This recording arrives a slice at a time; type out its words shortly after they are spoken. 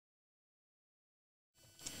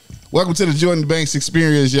Welcome to the Jordan Banks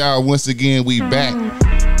Experience, y'all. Once again, we back.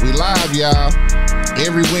 We live, y'all,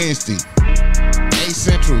 every Wednesday, 8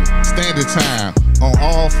 Central Standard Time on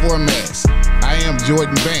all formats. I am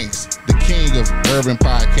Jordan Banks, the king of urban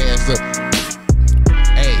podcasts.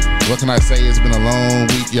 Hey, what can I say? It's been a long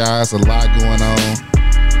week, y'all. It's a lot going on.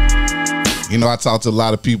 You know, I talk to a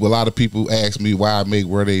lot of people. A lot of people ask me why I make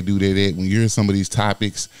Where They Do That at. When you hear some of these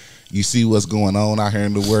topics, you see what's going on out here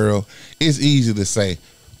in the world, it's easy to say,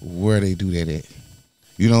 where they do that at.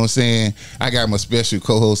 You know what I'm saying? I got my special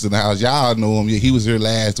co-host in the house. Y'all know him. He was here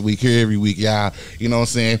last week, here every week, y'all. You know what I'm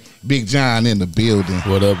saying? Big John in the building.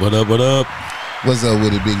 What up, what up, what up? What's up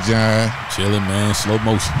with it, Big John? Chilling, man. Slow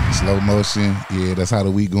motion. Slow motion. Yeah, that's how the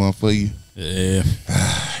week going for you? Yeah.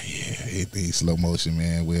 Everything slow motion,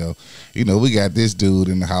 man. Well, you know, we got this dude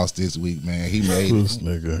in the house this week, man. He made this it.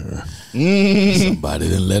 nigga. Somebody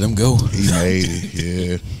didn't let him go. He made it,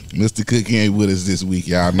 yeah. Mr. Cook ain't with us this week,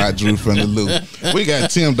 y'all. Not Drew from the loop. We got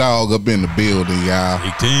Tim Dog up in the building, y'all.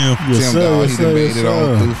 Hey, Tim. Tim Dog, he done made it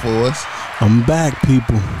on through for us. I'm back,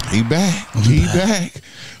 people. He back. He back.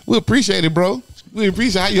 We appreciate it, bro. We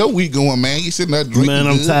appreciate how your week going, man. You sitting there drinking. Man,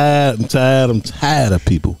 I'm good. I'm tired of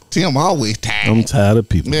people. Tim always tired. I'm tired of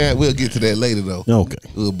people. Yeah, we'll get to that later though. Okay.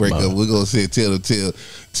 We'll break up. We're gonna say Tim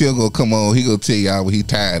gonna come on. He gonna tell y'all what he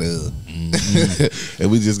tired of. Mm-hmm.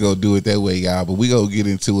 And we just gonna do it that way, y'all. But we gonna get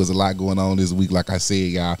into it. There's a lot going on this week. Like I said,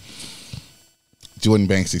 y'all. Jordan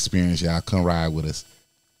Banks Experience, y'all. Come ride with us.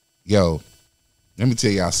 Yo, let me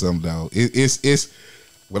tell y'all something though. It's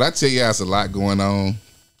when I tell y'all it's a lot going on.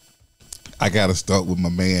 I gotta start with my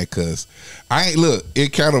man, cause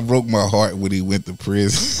it kind of broke my heart when he went to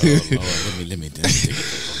prison. Oh, Lord, let me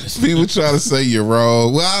People try to say you're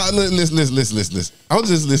wrong. Well, listen. I was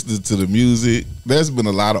just listening to the music. There's been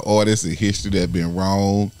a lot of artists in history that have been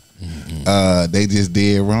wrong. Mm-hmm. They just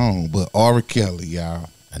did wrong. But R. Kelly, y'all.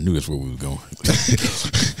 I knew that's where we were going.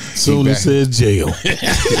 Soon as said jail.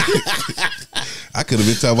 I could have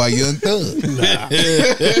been talking about Young Thug.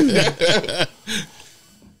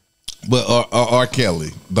 But R. Kelly,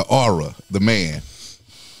 the aura, the man,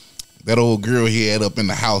 that old girl he had up in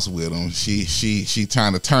the house with him, she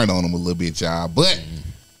trying to turn on him a little bit, y'all. But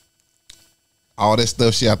all that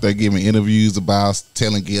stuff she out there giving interviews about,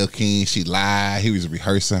 telling Gayle King she lied, he was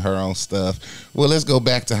rehearsing her own stuff. Well, let's go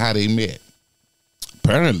back to how they met.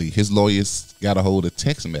 Apparently, his lawyers got a hold of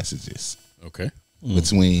text messages. Okay.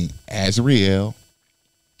 Between Azriel,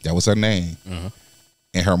 that was her name,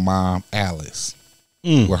 and her mom, Alice.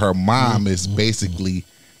 Where her mom is basically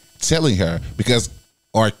telling her, because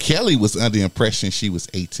R. Kelly was under the impression she was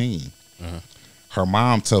 18. Her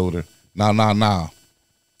mom told her, no,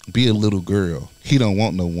 be a little girl. He don't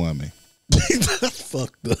want no woman. That's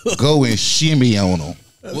fucked up. Go and shimmy on him.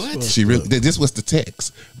 What? This was the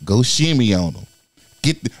text. Go shimmy on him.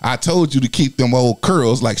 I told you to keep them old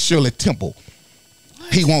curls like Shirley Temple.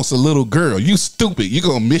 What? He wants a little girl. You stupid. You're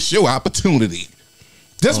going to miss your opportunity.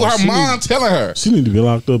 That's what her mom telling her. She need to be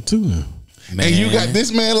locked up too now. Man. And you got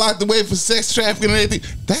this man locked away for sex trafficking and everything.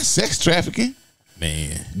 That's sex trafficking.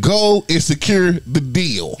 Man. Go and secure the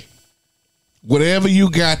deal. Whatever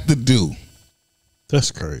you got to do.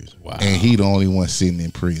 That's crazy. Wow. And he the only one sitting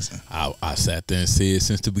in prison. I sat there and said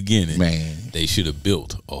since the beginning, man, they should have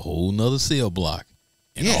built a whole nother cell block.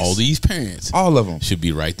 And all these parents, all of them, should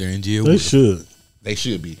be right there in jail. They should. They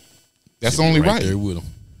should be. That's only right. There with them.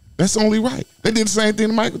 That's only right. They did the same thing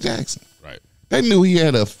to Michael Jackson. Right. They knew he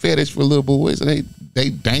had a fetish for little boys, and they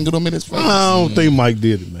dangled him in his face. I don't think Mike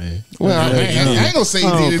did it, man. Well, I ain't gonna say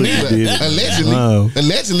he did it.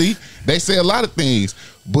 Allegedly, they say a lot of things,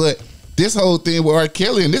 but this whole thing with R.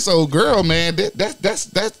 Kelly and this old girl, man,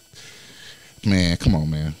 that's man. Come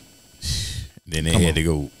on, man. Then they had to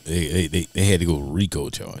go. They had to go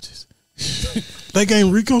RICO charges. They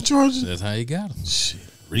gave RICO charges. That's how you got them. Shit.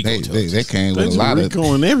 They came with a lot of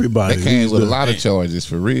everybody. They came with a lot of charges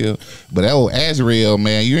for real. But that old Azriel,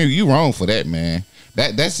 man, you wrong for that, man.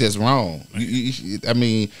 That's just wrong. I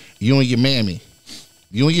mean, you and your mammy.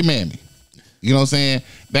 You know what I'm saying?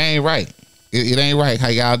 That ain't right. It ain't right how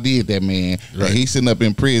y'all did that, man. Right. And he's sitting up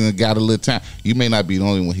in prison and got a little time. You may not be the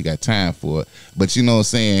only one he got time for, but you know what I'm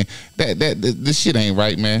saying? This shit ain't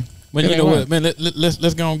right, man. But you know what, man?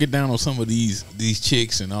 Let's go and get down on some of these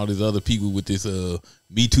chicks and all these other people with this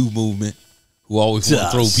Me Too movement who always want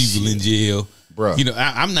to throw people in jail. Bro. You know,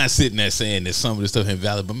 I'm not sitting there saying that some of this stuff ain't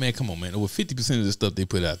valid, but man, come on, man. Over 50% of the stuff they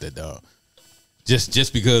put out there, dog.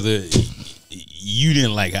 Just because you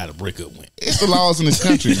didn't like how the breakup went. It's the laws in this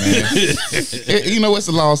country, man. You know what's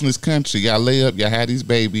the laws in this country? Y'all lay up, y'all have these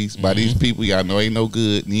babies by these people y'all know ain't no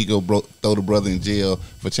good, and you go throw the brother in jail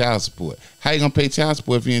for child support. How you gonna pay child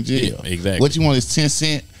support if you're in jail? Yeah, exactly. What you want is 10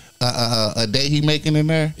 cents a day he making in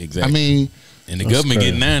there. Exactly. I mean, and the government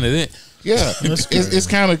crazy. getting 9 of that. yeah, it's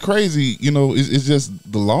kind of crazy. You know, it's just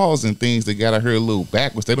the laws and things that got out here a little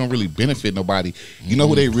backwards. They don't really benefit nobody. You know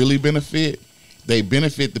who they really benefit? They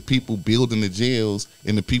benefit the people building the jails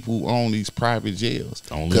and the people who own these private jails.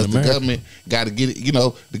 Because the government got to get it. You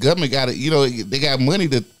know, the government got to. You know, they got money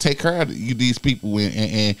to take care of these people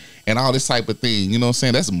and all this type of thing. You know what I'm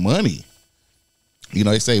saying? That's money. You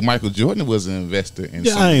know, they say Michael Jordan was an investor in.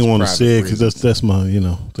 Yeah, I ain't want to say it because that's my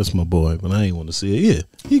that's my boy, but I ain't want to say it. Yeah,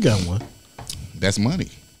 he got one. That's money.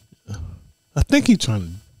 I think he trying to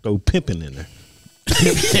throw pimping in there.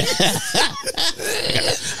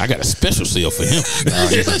 I got a special sale for him.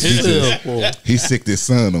 He sicked his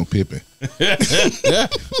son on Pippen.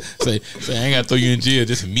 Say, I ain't got to throw you in jail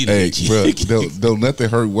just immediately. Hey, bro, don't nothing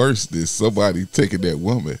hurt worse than somebody taking that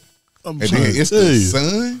woman. And then it's the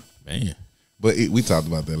son. Man. But we talked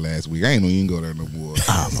about that last week. I ain't even go there no more.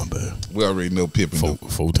 My bad. We already know Pippen.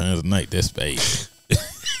 Four times a night. That's bad.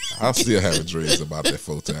 I still have dreams about that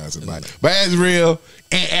 4 times a night. But as real,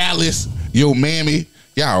 and Alice, yo mammy,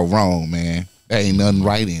 y'all wrong, man. There ain't nothing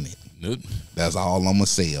right in it. Nope. That's all I'm gonna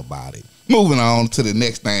say about it. Moving on to the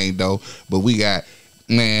next thing though. But we got,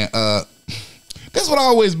 man, that's what I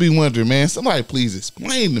always be wondering, man. Somebody please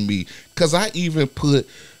explain to me. Cause I even put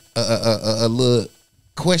a little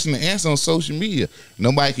question and answer on social media.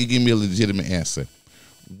 Nobody could give me a legitimate answer.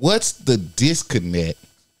 What's the disconnect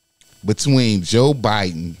between Joe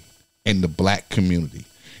Biden and the black community?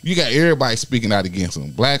 You got everybody speaking out against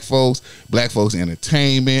them. Black folks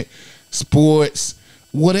entertainment, sports,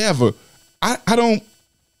 whatever. I don't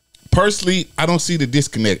personally, I don't see the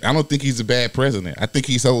disconnect. I don't think he's a bad president. I think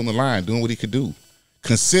he's holding the line, doing what he could do.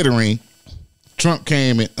 Considering Trump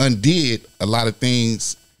came and undid a lot of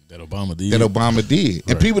things that Obama did.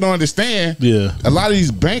 And people don't understand. Yeah. A lot of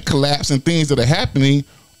these bank collapse and things that are happening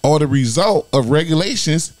are the result of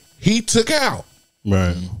regulations he took out.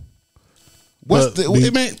 Right. What's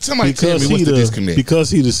somebody tell me what's the disconnect?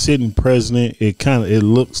 Because he's the sitting president, it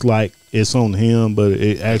looks like it's on him, but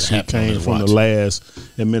it actually came from the last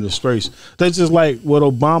administration. That's just like what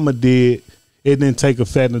Obama did. It didn't take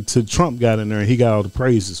effect until Trump got in there and he got all the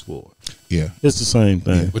praises for it. Yeah, it's the same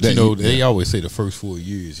thing. Yeah. But they always say the first 4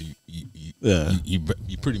 years you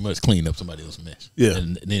pretty much clean up somebody else's mess. Yeah,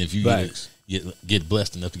 and then if you get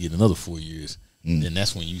blessed enough to get another 4 years, then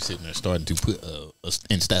that's when you sitting there starting to put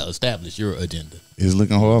establish your agenda. It's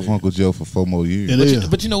looking hard for Uncle Joe for 4 more years.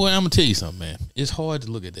 But you know what? I'm gonna tell you something, man. It's hard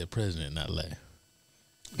to look at that president and not laugh.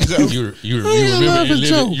 You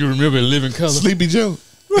remember in Living Color? Sleepy Joe.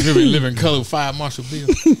 Remember in Living Color with 5 Marshall Bill?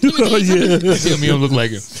 Oh, yeah. Tell me I don't look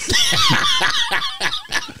like him.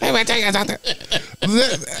 Hey, man, tell you something.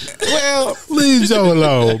 Well, leave Joe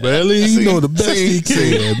alone, man. He doing the best he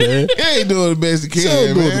can, man. He ain't doing the best he can,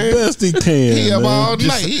 Joe doing the best he can. He up all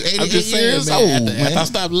night. He 88 years old, man. After I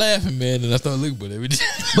stopped laughing, man, and I started looking at every day.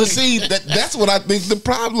 But see, that's what I think the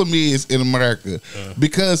problem is in America.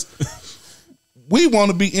 Because we want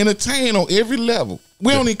to be entertained on every level.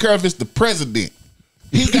 We don't even care if it's the president.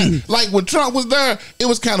 He got, like when Trump was there, it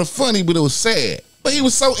was kind of funny, but it was sad. But he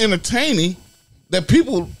was so entertaining that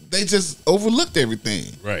people, they just overlooked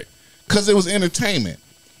everything. Right. Because it was entertainment.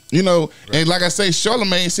 You know, and like I say,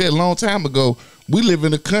 Charlemagne said a long time ago, we live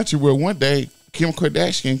in a country where one day Kim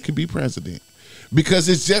Kardashian could be president. Because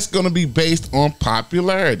it's just going to be based on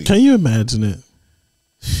popularity. Can you imagine it?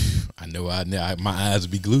 I know. My eyes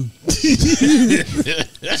would be glued.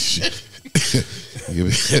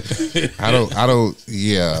 I don't.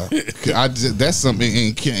 Yeah, that's something.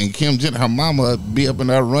 And Kim Jenner, her mama be up in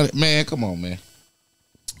there running. Man, come on, man.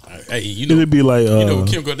 Hey, you know, it'd be like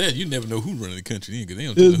Kim Kardashian. You never know who running the country.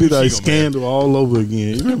 It'd be like Scandal all over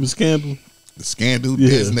again. You remember Scandal? The Scandal,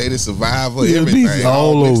 Designated Survivor, everything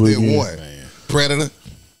all over again. One. Predator.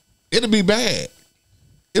 It'll be bad.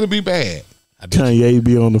 It'll be bad. Kanye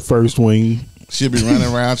be on the first wing. She'll be running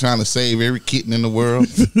around trying to save every kitten in the world.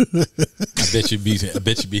 I bet you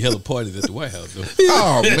be hella parties at the White House though.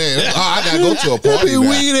 Oh man, I gotta go to a party.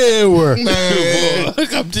 Weed everywhere. Man,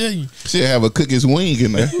 I'm telling you, she'll have a cookie's wing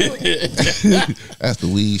in there. That's the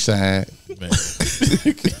weed side. Man.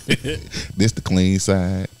 This the clean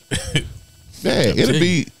side. Man,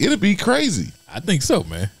 it'll be crazy. I think so,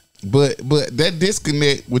 man. But that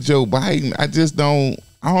disconnect with Joe Biden, I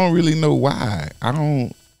don't really know why. I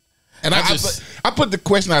don't. And I put the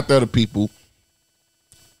question out there to people,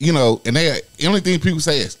 you know, and the only thing people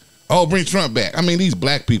say is, "Oh, bring Trump back." I mean, these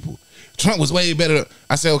black people, Trump was way better.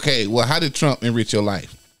 I say, okay, well, how did Trump enrich your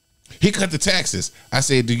life? He cut the taxes. I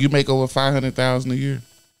said, do you make over $500,000 a year?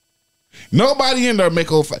 Nobody in there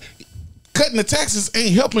make over. cutting the taxes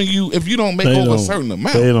ain't helping you if you don't make over a certain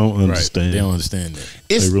amount. They don't understand. Right. They don't understand that.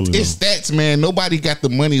 It's really stats, man. Nobody got the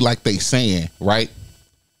money like they saying, right?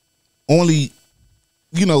 Only,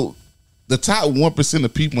 the top 1%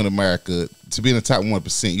 of people in America, to be in the top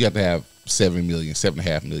 1%, you have to have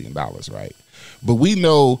 $7.5 million, right? But we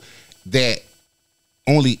know that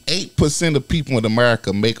only 8% of people in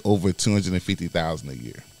America make over $250,000 a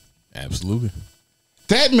year. Absolutely.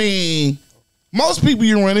 That means most people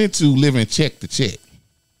you run into live in check to check.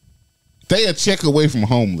 They a check away from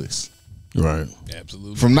homeless. Right.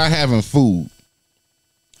 Absolutely. From not having food.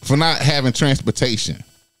 From not having transportation.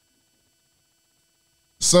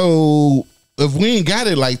 So if we ain't got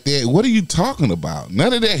it like that, what are you talking about?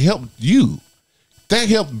 None of that helped you. That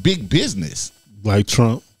helped big business. Like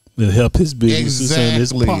Trump. It helped his businesses and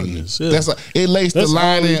his partners. Yeah. It laced the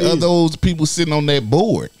lining of those people sitting on that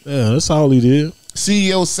board. Yeah, that's all he did.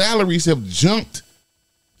 CEO salaries have jumped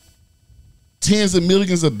tens of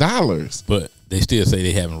millions of dollars. But they still say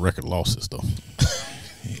they having record losses, though.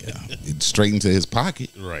 Yeah, it's straight into his pocket.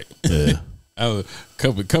 Right. Yeah. Our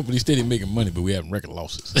company steady making money, but we having record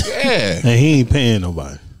losses. Yeah. And he ain't paying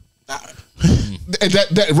nobody.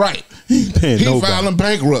 That right. He ain't paying nobody. Filing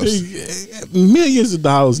bankruptcy. Millions of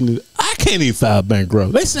dollars. I can't even file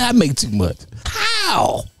bankrupt. They say I make too much.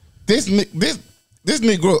 How? This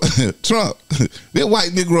Negro, Trump, this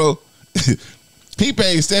white Negro, he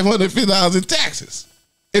paid $750 in taxes.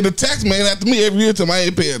 And the tax man after me every year till I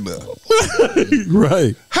ain't paying nothing.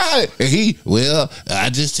 Right. How? And I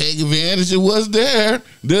just take advantage of what's there.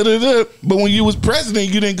 Da-da-da. But when you was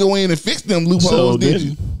president, you didn't go in and fix them loopholes, did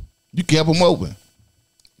you? You kept them open.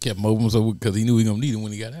 Kept them open because he knew he gonna need them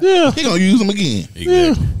when he got out. Yeah. He gonna use them again.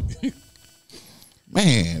 Exactly. Yeah.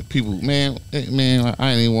 Man,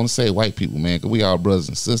 I ain't even want to say white people, man, because we all brothers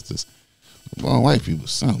and sisters. Well, white people,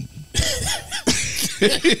 something.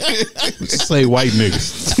 Say white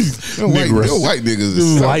niggas. White niggas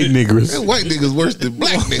is white niggas. Them white niggas worse than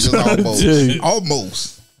black niggas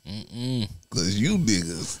almost. Because you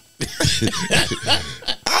niggas.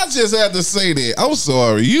 I just had to say that. I'm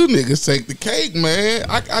sorry. You niggas take the cake, man.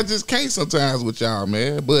 I just can't sometimes with y'all,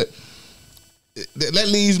 man. But that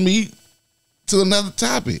leads me to another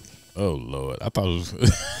topic. Oh, Lord. I thought it was...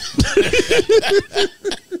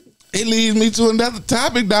 It leads me to another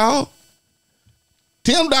topic, dog.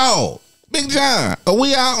 Tim Dog, Big John, are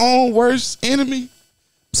we our own worst enemy?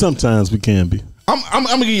 Sometimes we can be. I'm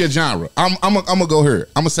gonna give you a genre. I'm gonna go here.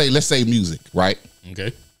 I'm gonna say, let's say music, right?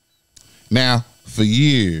 Okay. Now, for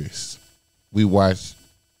years, we watched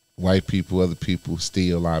white people, other people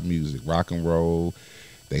steal our music, rock and roll.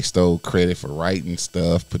 They stole credit for writing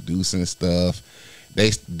stuff, producing stuff. They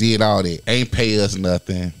did all that. Ain't pay us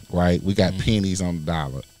nothing, right? We got pennies on the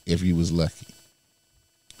dollar if you was lucky.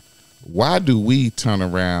 Why do we turn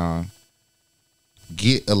around,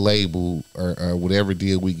 get a label or whatever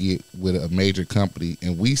deal we get with a major company,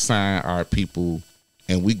 and we sign our people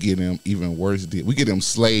and we get them even worse deal? We get them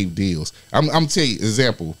slave deals. I'm tell you,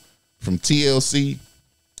 example, from TLC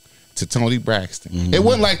to Tony Braxton. Mm-hmm. It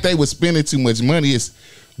wasn't like they were spending too much money. It's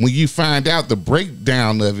when you find out the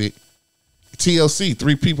breakdown of it, TLC,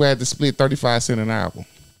 3 people had to split 35 cents an album.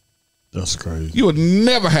 That's crazy. You would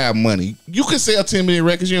never have money. You could sell 10 million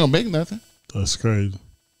records, you don't make nothing. That's crazy.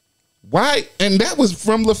 Why? And that was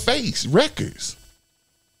from LaFace Records.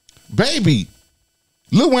 Baby,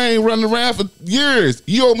 Lil Wayne running around for years.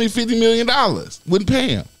 You owe me $50 million. Wouldn't pay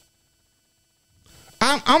him.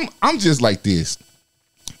 I'm just like this.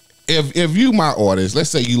 If you my artist, let's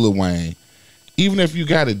say you Lil Wayne, even if you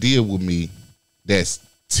got a deal with me that's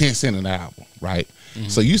 10 cents an album, right? Mm-hmm.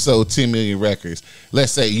 So you sold 10 million records.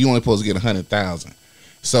 Let's say you only supposed to get 100,000.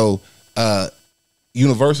 So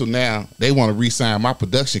Universal now, they want to re-sign my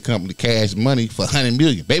production company cash money for 100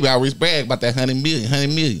 million. Baby, I always brag about that 100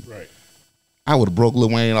 million. Right. I would have broke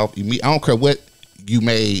Lil Wayne off immediately. I don't care what you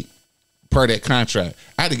made per that contract.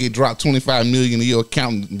 I had to get dropped 25 million in your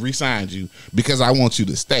account and re-signed you because I want you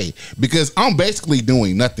to stay. Because I'm basically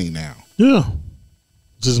doing nothing now. Yeah.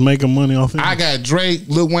 Just making money off it. I got Drake,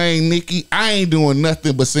 Lil Wayne, Nicki. I ain't doing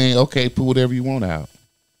nothing but saying, okay, put whatever you want out.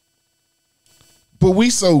 But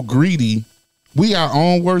we so greedy. We our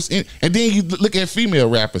own worst. And then you look at female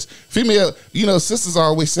rappers. Female, sisters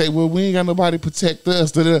always say, well, we ain't got nobody to protect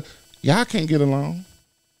us. Y'all can't get along.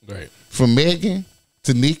 Right. From Megan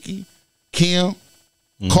to Nicki, Kim,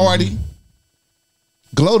 Cardi.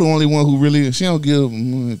 Glow the only one who really, she don't give,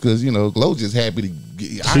 because, Glow just happy to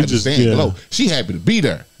get, I understand Glow. She happy to be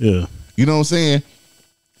there. Yeah. You know what I'm saying?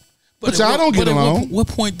 But y'all don't get along. At what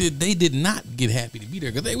point did not get happy to be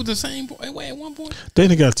there? Because they were the same way at one point. They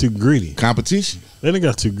done got too greedy. Competition. They done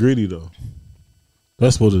got too greedy, though.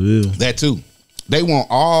 That's what it is. That too. They want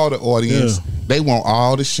all the audience. Yeah. They want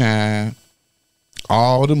all the shine,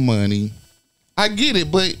 all the money. I get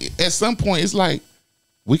it, but at some point it's like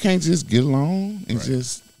we can't just get along and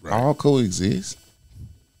just all coexist.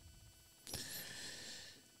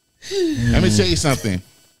 Let me tell you something.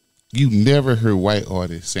 You never heard white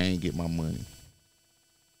artists saying "get my money."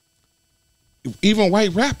 Even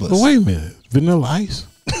white rappers. But wait a minute, Vanilla Ice.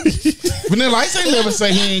 Vanilla Ice ain't never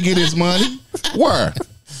say he ain't get his money. Where?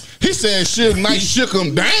 He said Suge Knight shook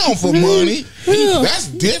him down for money. That's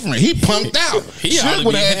different. He punked out. Suge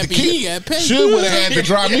would have had to keep. Suge would have had to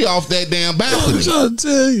drop me off that damn balcony. I'm trying to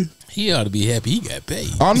tell you. He ought to be happy he got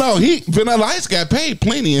paid. Oh no, Vanilla Ice got paid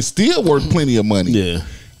plenty and still worth plenty of money. Yeah.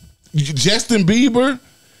 Justin Bieber,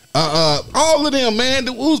 all of them, man.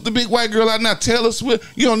 Who's the big white girl out now? Taylor Swift.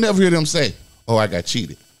 You don't never hear them say, "Oh, I got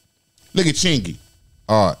cheated." Look at Chingy.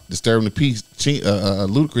 Disturbing the Peace.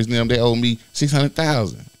 Ludacris and them, they owe me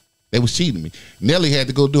 $600,000. They was cheating me. Nelly had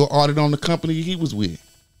to go do an audit on the company he was with.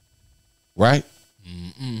 Right?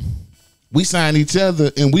 Mm-mm. We signed each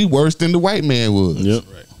other, and we worse than the white man was. Yep.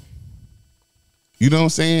 Right. You know what I'm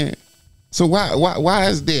saying? So why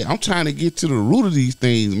is that? I'm trying to get to the root of these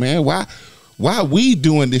things, man. Why we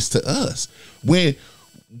doing this to us when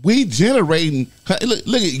we generating?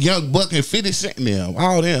 Look at Young Buck and 50 Cent and them,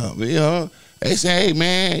 all them. You know, they say, hey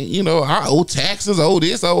man, you know, I owe taxes, owe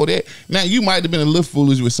this, owe that. Now you might have been a little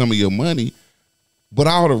foolish with some of your money, but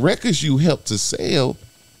all the records you helped to sell,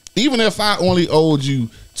 even if I only owed you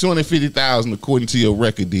 $250,000 according to your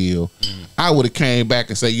record deal, I would have came back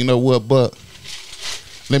and say, you know what, Buck?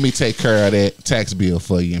 Let me take care of that tax bill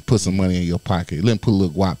for you and put some money in your pocket. Let me put a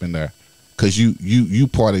little guap in there. Cause you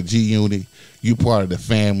part of G Unit, you part of the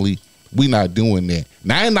family. We not doing that.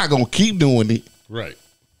 Now I'm not gonna keep doing it. Right.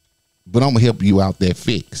 But I'm gonna help you out that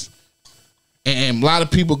fix. And a lot of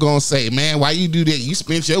people gonna say, man, why you do that? You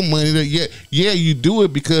spent your money. Yeah, you do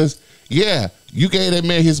it because you gave that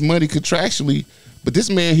man his money contractually, but this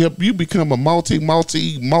man helped you become a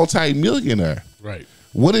multi-millionaire. Right.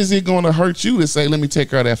 What is it going to hurt you to say, let me take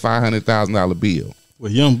care of that $500,000 bill?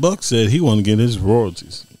 Well, Young Buck said he wanted to get his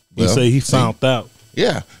royalties. He said he found out.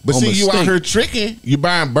 Yeah. But see, you out here tricking. You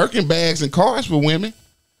buying Birkin bags and cars for women.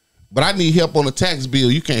 But I need help on the tax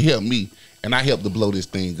bill. You can't help me. And I help to blow this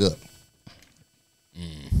thing up.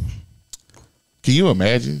 Can you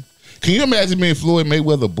imagine? Can you imagine being Floyd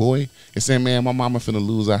Mayweather boy and saying, man, my mama finna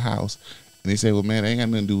lose her house? And they say, well, man, that ain't got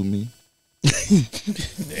nothing to do with me.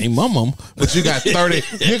 Ain't my mom. But you got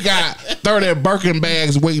 30 Birkin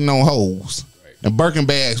bags waiting on holes. Right. And Birkin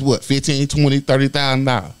bags, what, $15,000, $20,000,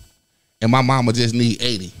 $30,000. And my mama just need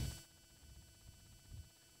 80.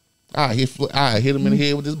 I hit him in the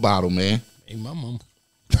head with this bottle, man. Ain't my mom.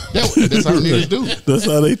 That's how niggas do. That's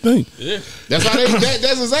how they think. Yeah.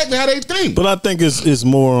 That's exactly how they think. But I think it's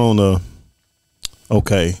more on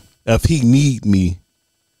okay, if he need me,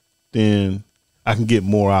 then I can get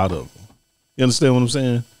more out of him. You understand what I'm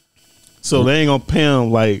saying? So they ain't gonna pay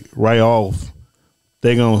him like right off.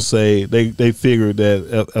 They gonna say they figure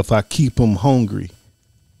that if I keep him hungry,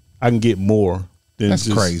 I can get more.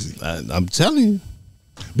 That's crazy. I'm telling you,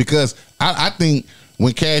 because I think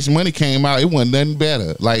when Cash Money came out, it wasn't nothing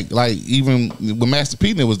better. Like even when Master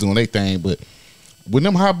P was doing their thing, but when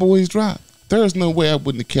them Hot Boys dropped, there's no way I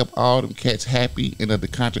wouldn't have kept all them cats happy and under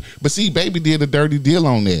contract. But see, Baby did a dirty deal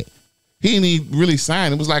on that. He didn't even really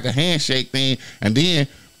sign. It was like a handshake thing. And then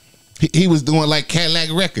he was doing like Cadillac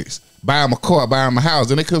Records. Buy him a car, buy him a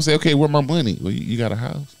house. And they come say, okay, where my money? Well, you got a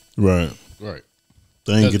house? Right. Right.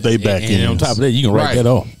 They ain't get they back in. And on top of that, you can write that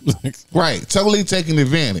off. Right. Totally taking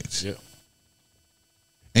advantage. Yeah.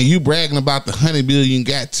 And you bragging about the $100 million you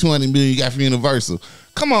got, $200 million you got from Universal.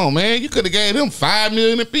 Come on, man. You could have gave them $5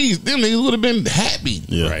 million apiece. Them niggas would have been happy.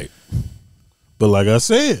 Yeah. Right. But like I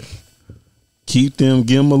said, give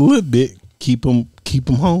them a little bit. Keep them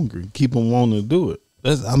hungry. Keep them wanting to do it.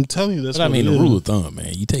 I'm telling you, that's but what I mean, the rule of thumb,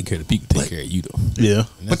 man. You take care of the people, take care of you, though. Yeah.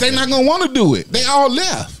 But they not going to want to do it. They all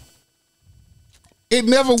left. It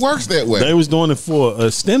never works that way. They was doing it for a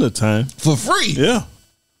stint of time. For free. Yeah.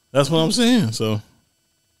 That's what I'm saying. So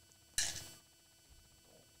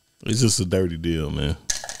it's just a dirty deal, man.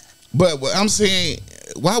 But what I'm saying,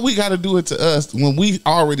 why we got to do it to us when we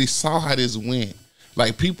already saw how this went?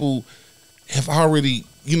 Like, people have already,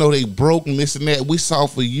 they broke and this and that. We saw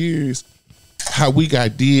for years how we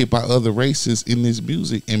got did by other races in this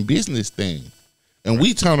music and business thing. And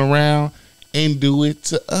we turn around and do it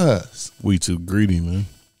to us. We too greedy, man.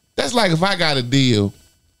 That's like if I got a deal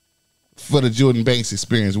for the Jordan Banks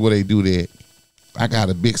experience where they do that. I got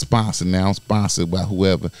a big sponsor now. I'm sponsored by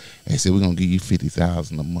whoever. They said, we're going to give you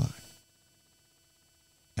 $50,000 a month.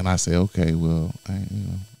 And I say, okay, well,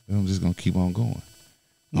 I'm just gonna keep on going.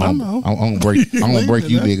 No, no. I'm gonna break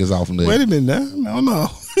you niggas off. Wait a minute now. No.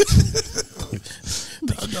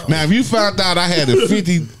 Now, if you found out I had a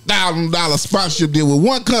 $50,000 sponsorship deal with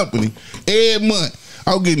one company every month,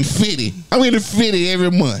 I'm getting 50. I'm getting 50 every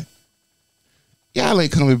month. Y'all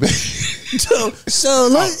ain't coming back. So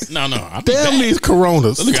like, no, I'll be damn back. these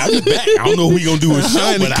Coronas. Look, I'll be back. I don't know if we gonna do a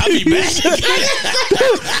show, but I'll be back.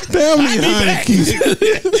 Damn these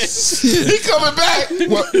Heineke's. He coming back.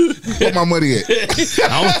 Where my money at?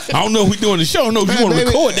 I don't know if we doing the show. I don't know if you want to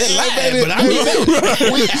record that live, but I'll be back.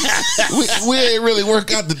 We ain't really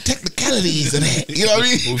work out the technicalities of that. You know what I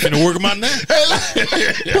mean? We finna work them out now.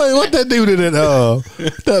 Wait, what that do to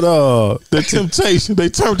the Temptation? They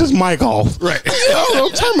turned this mic off. Right.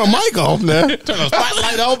 Don't turn my mic off now. Turn the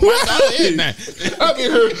spotlight off.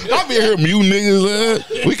 I'll be here, mute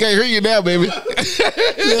niggas. We can't hear you now, baby.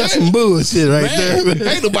 That's some bullshit right there.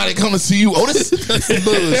 Ain't nobody come to see you, Otis. That's some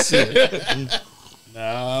bullshit.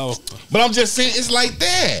 No. But I'm just saying, it's like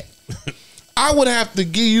that. I would have to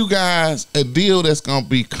give you guys a deal that's gonna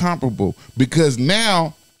be comparable, because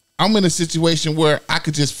now I'm in a situation where I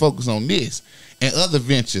could just focus on this and other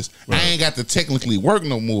ventures. Right. I ain't got to technically work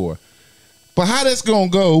no more. But how that's gonna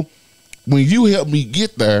go when you help me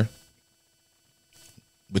get there,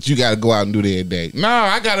 but you gotta go out and do that every day? No,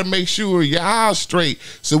 I gotta make sure y'all straight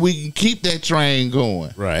so we can keep that train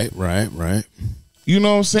going. Right. You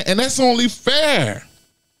know what I'm saying? And that's only fair.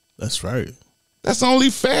 That's right. That's only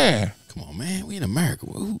fair. Come on, man. We in America.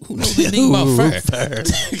 Who knows anything about fair?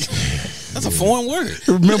 That's a foreign word.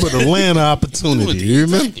 Remember the land of opportunity. You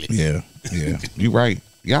remember? Exactly. Yeah. You right.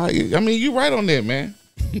 Yeah, I mean, you right on that, man.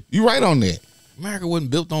 You right on that. America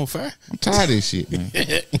wasn't built on fair. I'm tired of this shit, man.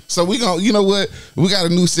 So we gonna, you know what? We got a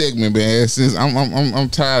new segment, man. Since I'm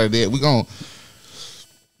tired of that, we gonna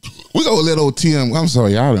let old Tim. I'm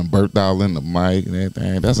sorry, y'all done burped all in the mic and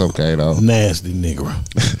everything. That's okay though. Nasty nigga.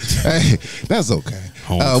 Hey, that's okay.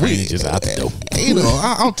 We just out the door. You know,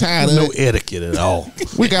 I'm tired of no it. etiquette at all.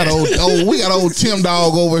 We got old Tim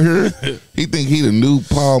Dog over here. He think he the new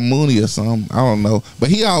Paul Mooney or something. I don't know, but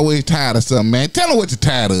he always tired of something, man. Tell him what you're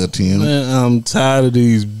tired of, Tim. Man, I'm tired of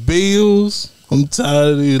these bills. I'm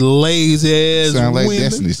tired of these lazy ass Sound like women.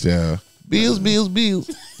 Destiny's Child. Bills. I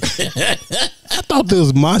thought this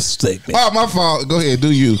was my statement. Oh, my fault. Go ahead,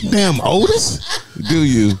 do you? Damn Otis. Do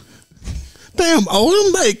you? Damn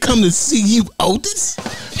Otis. Nobody come to see you, Otis.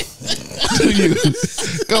 Do you?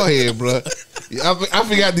 Go ahead, bro. I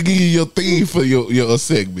forgot to give you your theme for your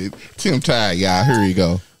segment. Tim tired, y'all. Here you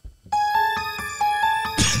go.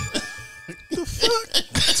 The fuck?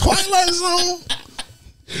 Twilight Zone.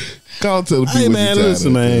 Call to the people. Hey man,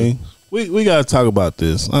 listen, man. We gotta talk about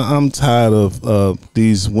this. I'm tired of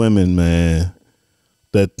these women, man,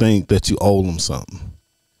 that think that you owe them something.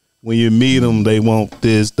 When you meet them, they want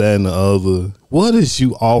this, that, and the other. What is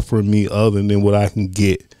you offering me other than what I can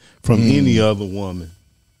get from any other woman?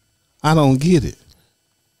 I don't get it.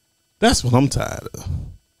 That's what I'm tired of.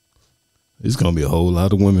 It's gonna be a whole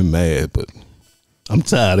lot of women mad, but I'm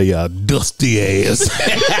tired of y'all dusty ass.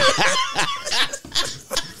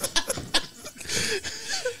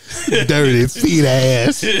 Dirty feet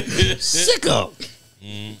ass. Sick up.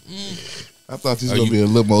 I thought you was gonna be a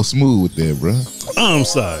little more smooth with that, bro. I'm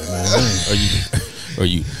sorry, man.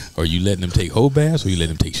 Are you letting them take whole baths or you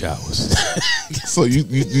letting them take showers? So you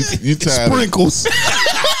tired? Sprinkles.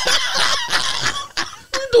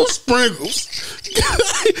 Do sprinkles.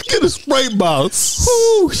 Get a spray bottle.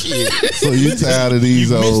 Oh shit! So you tired of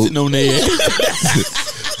these old? On their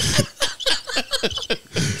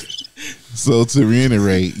So to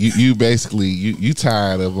reiterate, you basically you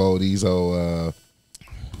tired of all these old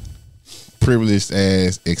privileged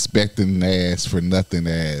ass, expecting ass for nothing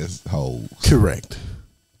ass hoes. Correct.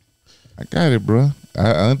 I got it, bro.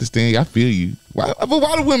 I understand. I feel you. Why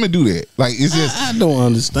do women do that? Like, it's just I don't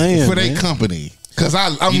understand for their company. Cause I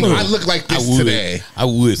look like this today. I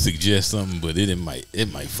would suggest something, but it might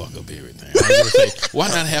fuck up everything. I was gonna say, why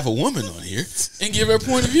not have a woman on here and give her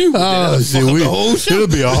point of view? Oh shit, the whole show. It'll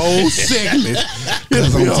be a whole segment.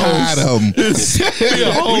 Cause I'm tired of them.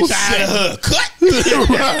 We tired of her.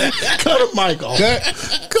 Cut a mic off.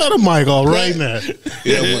 Cut a mic off right now.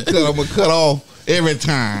 Yeah, I'm gonna cut off every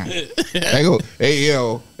time. They go, hey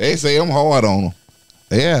yo, they say I'm hard on them.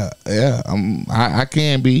 Yeah, I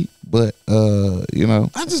can be. But you know,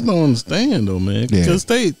 I just don't understand though, man. Because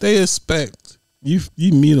they expect you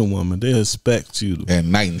meet a woman, they expect you to and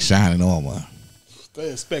knight and shining armor.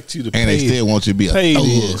 They expect you to and pay, they still want you to be a thug.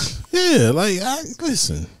 Yeah, like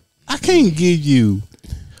listen, I can't give you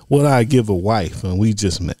what I give a wife and we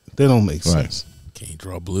just met. That don't make sense. Can't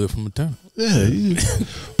draw blood from a turnip. Yeah.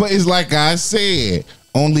 But it's like I said,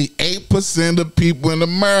 only 8% of people in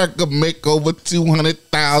America make over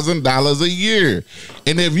 $200,000 a year.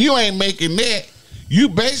 And if you ain't making that, you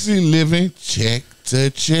basically living check to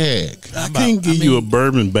check. I can't give you a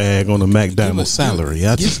bourbon bag on a McDonald's salary.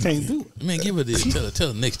 I just can't do it. Man, give her this.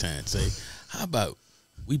 Tell her next time. Say, how about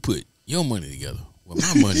we put your money together with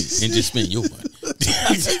my money and just spend your money?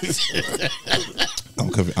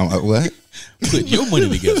 What? Put your money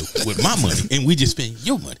together with my money and we just spend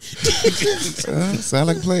your money. Sound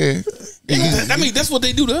like a plan. I mean, that's what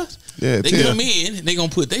they do to us. Yeah, they come in and they gonna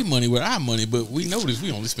put their money with our money, but we notice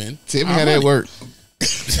we only spend. Tell me how that work.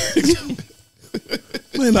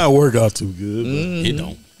 May not work out too good. It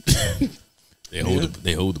don't.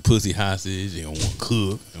 They hold the pussy hostage. They don't want to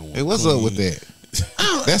cook. Hey, what's up with that?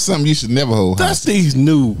 That's something you should never hold That's hostage. these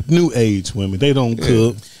new age women. They don't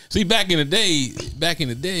cook. See, back in the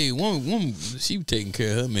day, woman, she was taking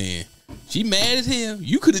care of her man. She mad as hell.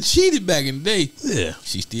 You could have cheated back in the day. Yeah.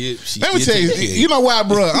 She still. Let me tell you. You know why,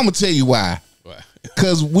 bro? I'm gonna tell you why. Why?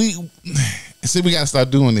 Because we gotta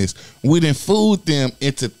start doing this. We done fooled them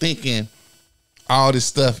into thinking all this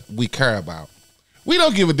stuff we care about. We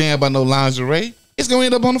don't give a damn about no lingerie. It's gonna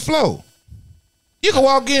end up on the floor. You can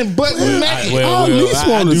walk in butt naked. I do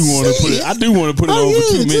want to put it. I do want to put it on for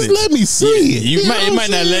 2 minutes. Just let me see it. It might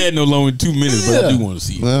not last no longer than 2 minutes, but I do want to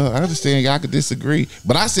see it. Well, I understand y'all could disagree,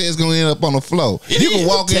 but I said it's gonna end up on the floor. You can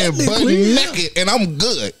walk in butt naked, and I'm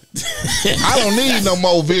good. I don't need no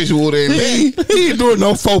more visual than that. He ain't doing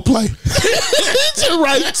no foreplay. Just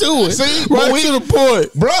right to it. See, right to the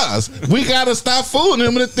point. Bruh, we gotta stop fooling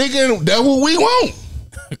them into thinking that's what we want.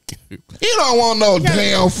 You don't want no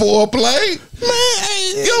damn foreplay.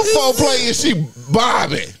 Man, your foreplay is she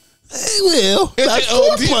bobbing. Well, that's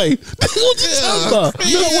foreplay. That's what you talking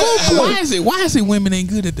about. Why is it women ain't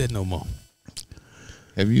good at that no more?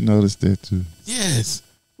 Have you noticed that too? Yes.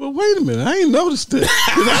 Well, wait a minute. I ain't noticed that.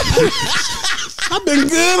 I've been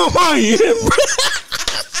good on my end.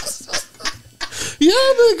 Yeah,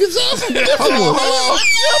 I've been some different ones.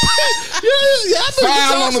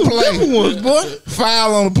 Foul on the play. Ones, boy.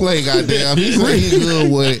 Foul on the play, goddamn. He said he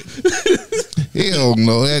good with it. He don't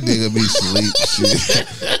know that nigga be sleep. Shit.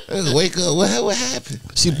 Wake up. What happened?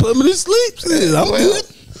 She put me to sleep. I'm good.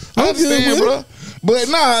 I understand, bro. But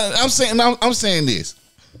nah, I'm saying this.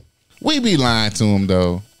 We be lying to him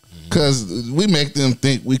though. Cause we make them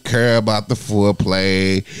think we care about the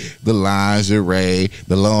foreplay, the lingerie,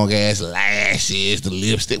 the long ass lashes, the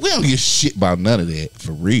lipstick. We don't give shit about none of that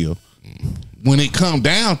for real. When it come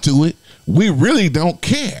down to it, we really don't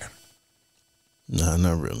care. Nah,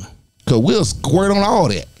 not really. Cause we'll squirt on all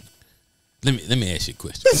that. Let me ask you a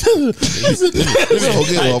question. That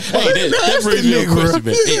brings me a question,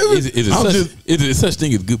 man. Is it such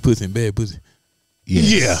thing as good pussy and bad pussy?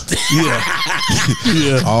 Yes.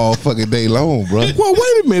 Yeah. All fucking day long, bro. Well,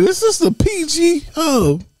 wait a minute. This is the PG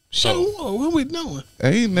show. What we doing? I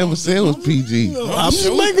ain't never said it was PG. I'm just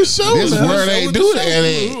making sure. This word ain't do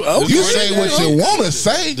that. You say what you want to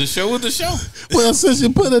say. The show is the show. Well, since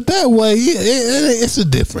you put it that way, it's a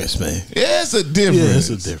difference, man. Yeah, it's a difference. Yeah, it's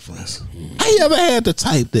a difference. I ain't ever had the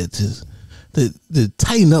type that just to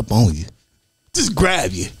tighten up on you, just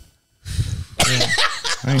grab you.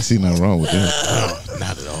 I ain't see nothing wrong with that.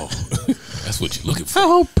 Not at all. That's what you're looking for. I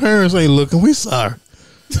hope parents ain't looking. We sorry.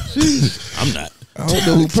 I'm not. I don't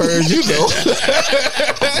know who purrs you know.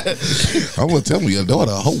 I'm gonna tell me your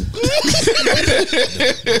daughter a hoe.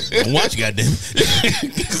 Don't watch, goddamn.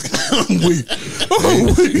 I'm weak.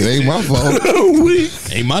 It ain't my fault. I'm weak.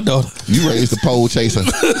 Ain't my daughter. You raised the pole chaser.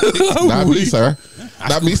 Not me, sir.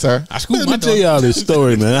 Not me, sir. I schooled Let my me tell daughter. y'all this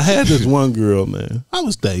story, man. I had this one girl, man. I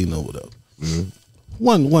was dating or whatever. Mm-hmm.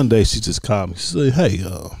 One day she just called me. She said, "Hey,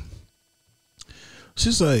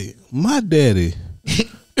 she said, my daddy."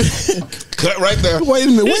 Cut right there. Wait a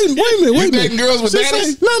minute. You dating girls with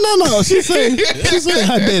daddies? No. She said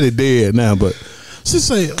her daddy dead now, but she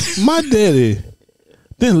said my daddy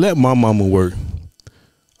didn't let my mama work.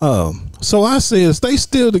 So I said, "Is they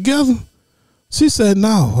still together?" She said,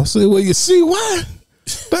 "No." I said, "Well, you see why?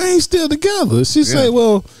 They ain't still together." She said,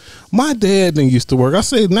 "Well, my dad didn't used to work." I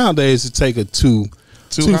said, "Nowadays it take a two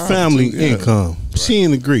family income." Right. She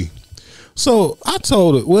didn't agree. So I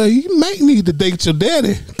told her, "Well, you may need to date your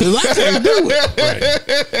daddy because I can't do it."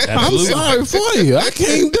 Right. I'm sorry for you. I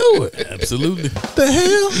can't do it. Absolutely. The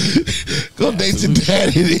hell? Go date your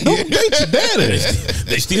daddy. Go date your daddy.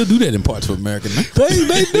 They still do that in parts of America now.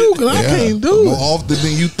 They do because I can't do more it. often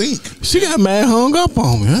than you think. She got mad hung up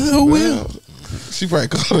on me. I said, well. She probably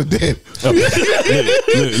called her daddy.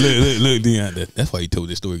 Look, Deion. That's why you told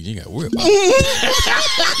this story. You ain't got to worry about it.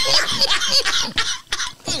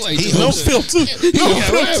 Like, No filter. No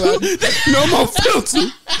filter. No more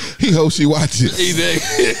filter. He hopes she watches.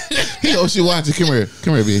 Exactly. He hopes she watches. Come here,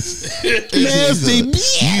 bitch. Nasty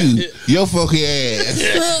Your funky ass.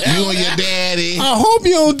 You and your daddy. I hope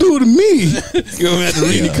you don't do it to me. You don't have to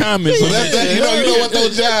read the comments. So you know what though,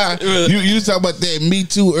 John? You talk about that Me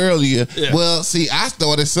Too earlier. Yeah. Well, see, I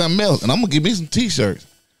started something else, and I'm gonna give me some T-shirts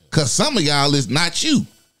because some of y'all is not you.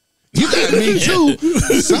 You got Me Too.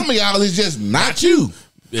 Some of y'all is just not you.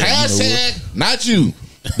 Yeah, hashtag you know not you.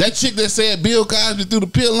 That chick that said Bill Cosby threw the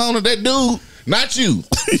pill on her, that dude, not you.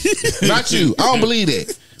 Not you. I don't believe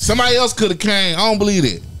that. Somebody else could have came. I don't believe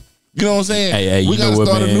that. You know what I'm saying? Hey, we gotta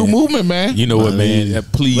start a new movement, man. You know what, man?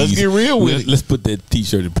 Please, let's get real with it. Let's put that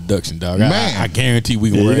T-shirt in production, dog. Man, I guarantee we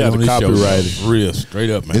can wear it on this copyright show. Real, straight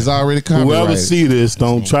up, man. It's already copyrighted. Whoever see this,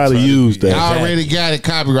 don't try to use that. I already got it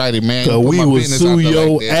copyrighted, man. Cause we will sue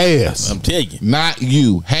your ass. I'm telling you, not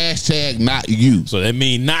you. Hashtag not you. So that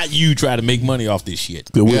means not you try to make money off this shit.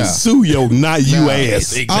 We'll sue your not you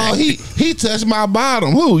ass. Exactly. Oh, he touched my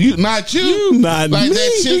bottom. Who? You? Not you. You not like me.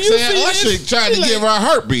 That chick said Usher tried to give her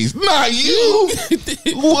herpes. Not you.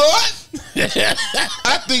 What?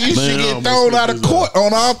 I think you should get thrown out of court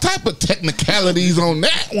on all type of technicalities on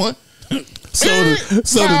that one. So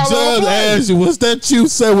the judge asked you, "What's that you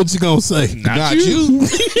say? What you gonna say?" Not you.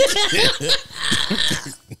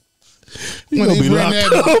 When he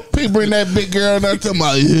bring that big girl down to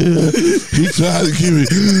my he tried to give me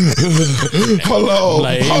hold on,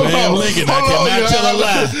 like, hold on, Lincoln, I cannot tell a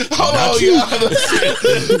lie. Hold on.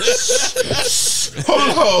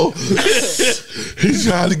 He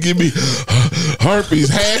tried to give me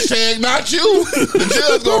herpes. Hashtag not you. The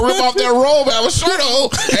judge gonna rip off that robe I have a shirt on.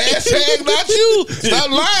 Hashtag not you.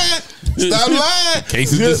 Stop lying. Stop lying.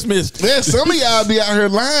 Case is dismissed. Yeah, some of y'all be out here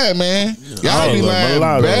lying, man. Y'all be lying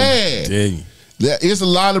bad. It's a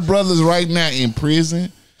lot of brothers right now in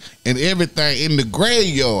prison and everything in the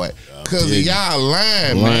graveyard because of y'all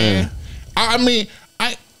lying, man. I mean,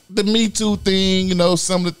 the Me Too thing, you know,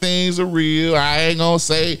 some of the things are real. I ain't gonna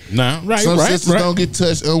say some sisters don't get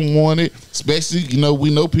touched unwanted, especially, you know, we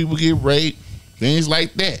know people get raped, things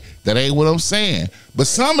like that. That ain't what I'm saying. But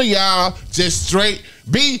some of y'all just straight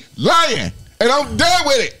be lying, and I'm done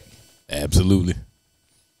with it. Absolutely.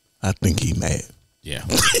 I think he mad. Yeah.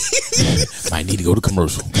 Might need to go to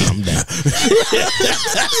commercial. Calm down.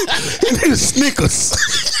 He need a Snickers.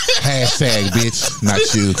 Hashtag bitch, not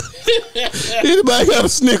you. Anybody got a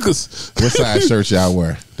Snickers? What size shirts y'all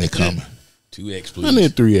wear? They coming. 2X, please. I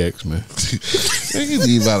need 3X, man. You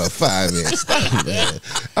need about a 5X.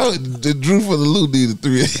 Oh, the Drew for the Loot need a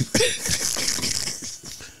 3X.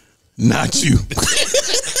 Not you.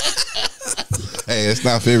 Hey, that's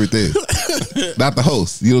not for everything. Not the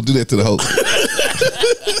host. You don't do that to the host.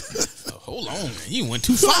 Hold on, man. You went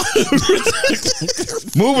too far.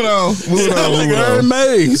 Moving on.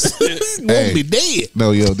 Maze. Won't be dead.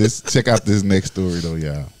 No, check out this next story though,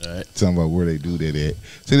 y'all. All right. Talking about where they do that at.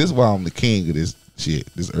 See, this is why I'm the king of this shit,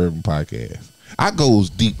 this urban podcast. I goes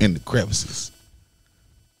deep in the crevices.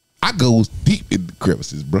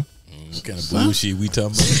 Bro. What kind of bullshit we talking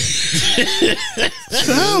about?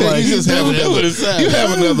 Sound like you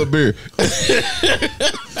have another beer.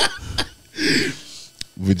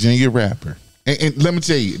 Virginia rapper. And let me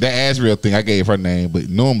tell you, that Azrael thing, I gave her name, but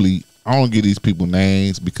normally I don't give these people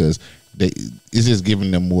names because it's just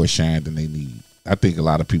giving them more shine than they need. I think a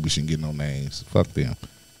lot of people shouldn't get no names. Fuck them.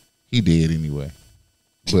 He did anyway.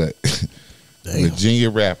 But Virginia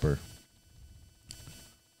rapper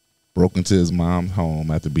broke into his mom's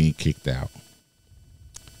home after being kicked out.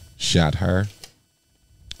 Shot her.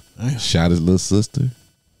 Shot his little sister.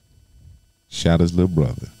 Shot his little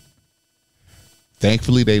brother.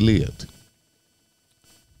 Thankfully, they lived.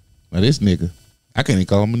 Now, this nigga, I can't even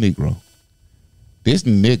call him a Negro. This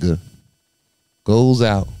nigga goes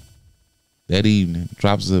out that evening,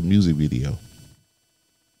 drops a music video.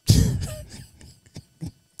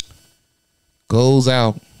 Goes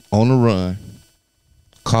out on the run,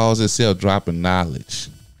 calls himself dropping knowledge.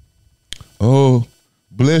 Oh,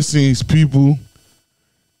 blessings, people.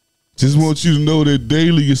 Just want you to know that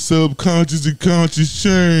daily your subconscious and conscious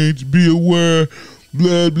change. Be aware,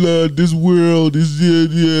 blah, blah, this world is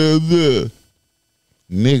yeah.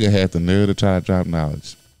 Nigga had the nerve to try to drop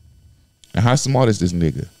knowledge. And how smart is this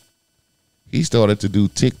nigga? He started to do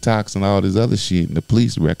TikToks and all this other shit, and the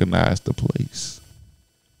police recognized the place.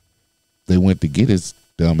 They went to get his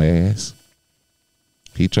dumb ass.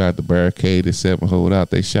 He tried to barricade himself and hold out.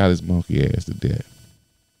 They shot his monkey ass to death.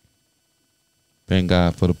 Thank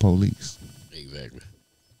God for the police. Exactly.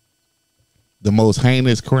 The most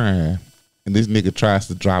heinous crime, and this nigga tries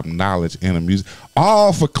to drop knowledge in a music,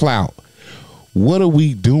 all for clout. What are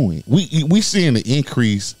we doing? We seeing the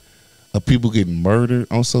increase of people getting murdered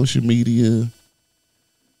on social media,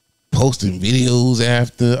 posting videos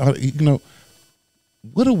after.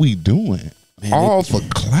 What are we doing? Man, all for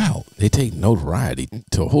clout. They take notoriety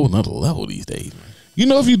to a whole nother level these days, man.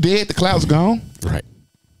 If you're dead, the clout's gone. Right.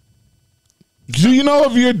 Do you know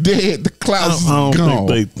if you're dead, the clout's gone? I don't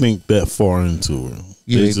think they think that far into it.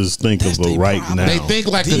 Yeah, they just think of it right now. They think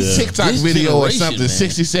like a TikTok video or something, man.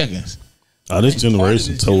 60 seconds. Oh, this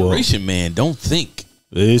generation toe up. Man, don't think.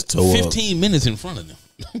 It's toe 15 minutes in front of them.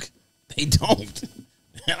 They don't.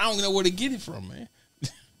 And I don't know where to get it from, man.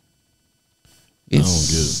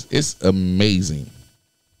 It's amazing.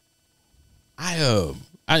 I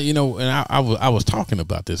was talking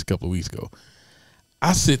about this a couple of weeks ago.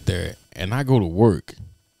 I sit there and I go to work,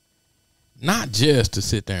 not just to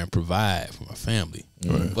sit there and provide for my family,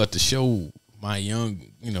 but to show my younger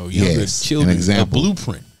children a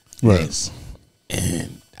blueprint. Right. Yes.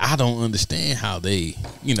 And I don't understand how they,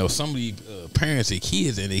 some of these parents and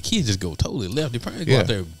kids just go totally left. Their parents go out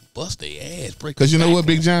there and bust their ass. Because you know what,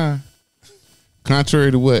 Big John?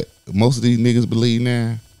 Contrary to what most of these niggas believe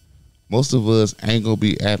now, most of us ain't going to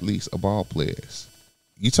be athletes or ball players.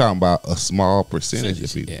 You talking about a small percentage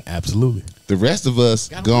of people. Yeah, absolutely. The rest of us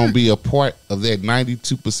going to be a part of that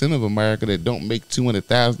 92% of America that don't make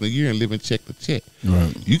 $200,000 a year and living check to check.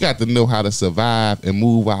 Right. You got to know how to survive and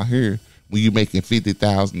move out here when you're making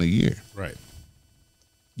 $50,000 a year. Right.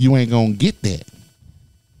 You ain't going to get that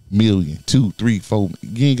million, 2, 3, 4.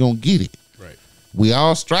 You ain't going to get it. Right. We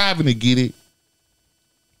all striving to get it.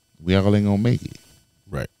 We all ain't going to make it.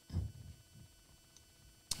 Right.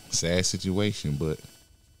 Sad situation, but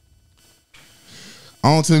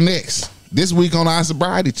on to the next. This week on our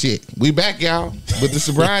sobriety check. We back, y'all, with the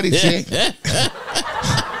sobriety check.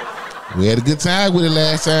 We had a good time with it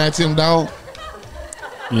last time, Tim Dog.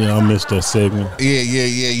 Yeah, I missed that segment. Yeah.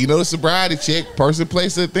 You know the sobriety check, person,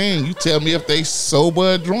 place, or thing. You tell me if they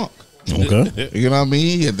sober or drunk. Okay. You know what I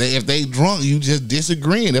mean? If they drunk, you just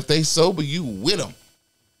disagreeing. If they sober, you with them.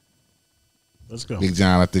 Let's go. Big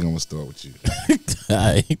John, I think I'm going to start with you. All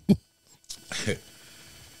right.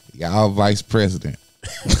 Y'all vice president.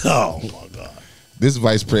 Oh, my God. This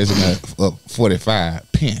vice president of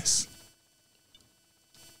 45, Pence.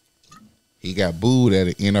 He got booed at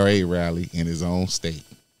an NRA rally in his own state.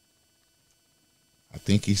 I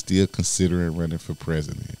think he's still considering running for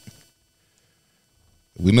president.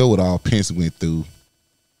 We know what all Pence went through.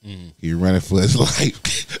 He running for his life.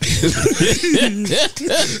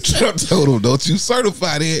 Trump told him, "Don't you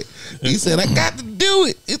certify that." He said, "I got to do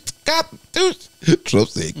it. It's got to do it." Trump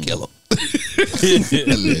said, "Kill him."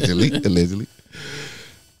 Allegedly.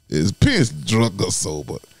 Is Pence drunk or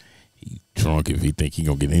sober? He drunk if he think he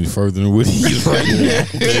gonna get any further than what he is right now.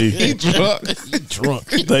 He drunk. He drunk.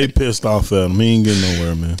 They pissed off at him. He ain't getting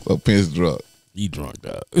nowhere, man. Well, Pence drunk. He drunk,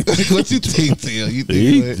 dog. What you think, Tim? You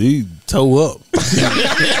think He toe up.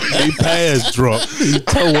 He passed drunk. He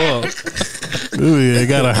toe up. Ooh, yeah,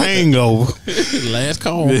 got a hangover. Last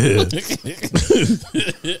call. Yeah.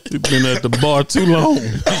 He been at the bar too long.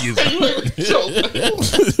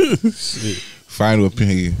 Final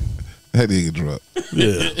opinion. That nigga drunk.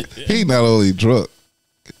 Yeah. He not only drunk,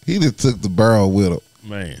 he just took the barrel with him.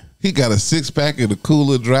 Man. He got a 6-pack in the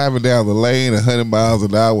cooler driving down the lane 100 miles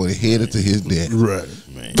an hour and headed to his death. Right.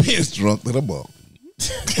 Man. Pence drunk to the ball.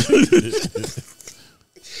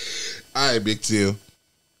 All right, Big Till.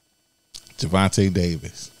 Javante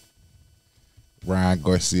Davis. Ryan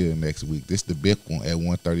Garcia next week. This the big one at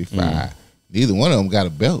 135. Neither one of them got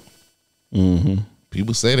a belt. Mm-hmm.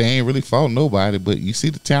 People say they ain't really fought nobody, but you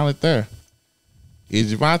see the talent there.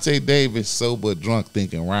 Is Javante Davis sober or drunk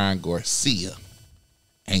thinking Ryan Garcia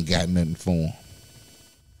ain't got nothing for him?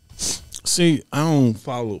 See, I don't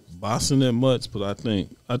follow boxing that much, but I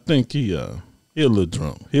think he a little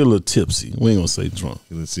drunk. He a little tipsy. We ain't gonna say drunk.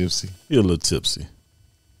 He a little tipsy. He a little tipsy.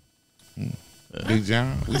 Big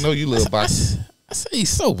John, we know you love boxing. I say he's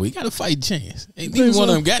sober. He got a fighting chance. Ain't neither one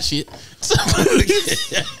of them got shit. So,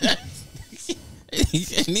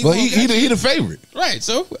 Well, he the favorite. Right,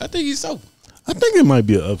 so I think he's sober. I think it might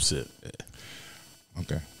be an upset.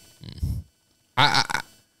 Okay.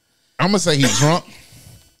 I'm gonna say he's drunk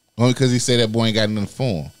only because he said that boy ain't got nothing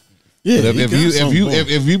for him. Yeah, But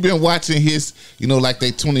if you've been watching his, like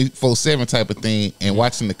they 24/7 type of thing and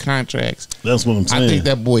watching the contracts, that's what I'm saying. I think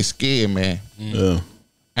that boy's scared, man. Yeah.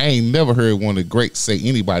 I ain't never heard one of the greats say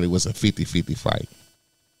anybody was a 50-50 fight.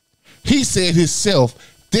 He said himself,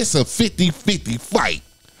 this a 50-50 fight.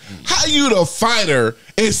 How you the fighter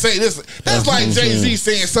and say this? That's like Jay-Z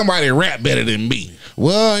saying somebody rap better than me.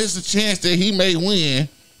 Well, it's a chance that he may win.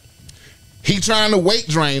 He trying to weight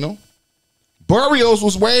drain him, Barrios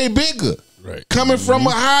was way bigger. Right. Coming from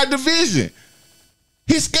a high division.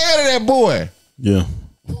 He's scared of that boy. Yeah.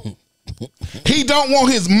 He don't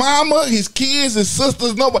want his mama, his kids, his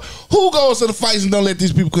sisters, nobody. Who goes to the fights and don't let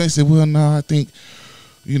these people come and say, well, no, I think,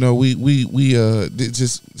 we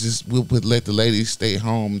just we'll let the ladies stay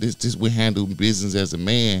home. This we handle business as a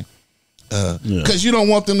man. Because you don't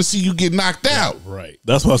want them to see you get knocked out. Right.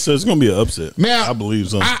 That's why I said it's gonna be an upset. Now I believe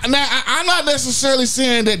so. I'm not necessarily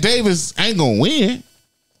saying that Davis ain't gonna win.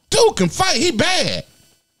 Dude can fight. He bad.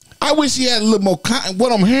 I wish he had a little more.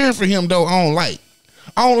 What I'm hearing from him though, I don't like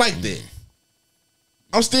that.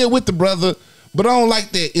 I'm still with the brother, but I don't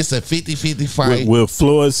like that. It's a 50-50 fight. Well,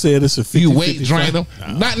 Floyd said it's a 50-50 You weight drain him.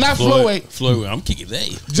 Not Floyd. Floyd, I'm kicking that.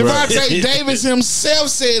 Javante Davis himself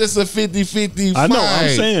said it's a 50-50 fight. I know. I'm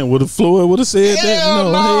saying, would Floyd would have said that?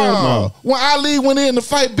 Hell No. When Ali went in to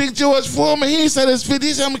fight Big George Foreman, he said it's 50.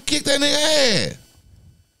 He said, I'm going to kick that nigga ass.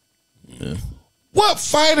 Yeah. What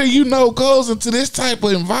fighter you know goes into this type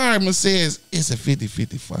of environment says it's a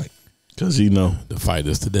 50-50 fight? Because he know. The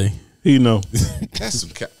fighters today. He know. That's some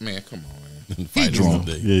man. Come on, man. He drunk.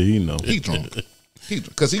 Yeah, he know. He drunk.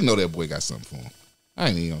 Because he know that boy got something for him. I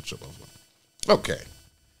ain't even gonna trip over him. Okay.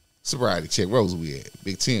 Sobriety check. Where was we at?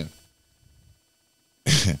 Big Tim.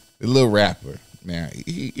 The little rapper. Now,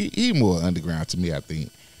 he more underground to me, I think.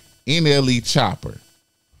 NLE Chopper.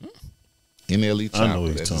 NLE Chopper. I know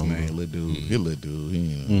That's his name. Little dude. He little dude.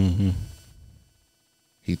 Mm-hmm.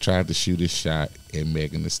 He tried to shoot his shot at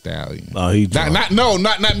Megan Thee Stallion. Oh, he not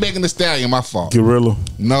Megan Thee Stallion. My fault. Gorilla.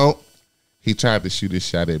 No, he tried to shoot his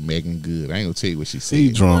shot at Megan Good. I ain't gonna tell you what she said.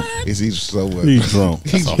 He drunk. Is he so? He drunk.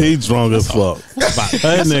 He drunk as fuck.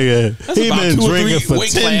 That nigga. He been drinking for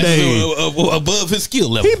 10 days. Above his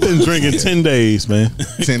skill level. He been drinking 10 days, man.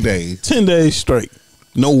 10 days. 10 days straight.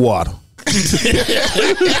 No water. He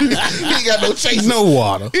ain't got no chaser. No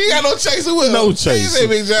water. He ain't got no chaser with him. No He chaser. said,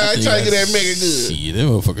 Big John, he trying to get that Megan Good. Shit, that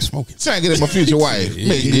motherfucker smoking. Trying to get at my future wife.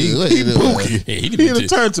 Megan Good. What He doing? Pookie. Hey, He done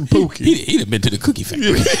turned to Pookie. He'd have been to the cookie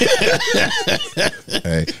factory.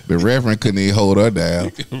 Hey, the Reverend couldn't even hold her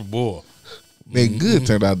down. Boy. Megan Good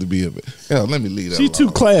turned out to be a bit. Hell, let me leave that She alone.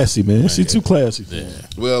 too classy, man. She too classy. Yeah.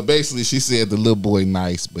 Well, basically, she said the little boy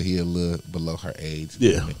nice, but he a little below her age.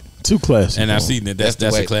 Yeah. Too classy. And I seen that that's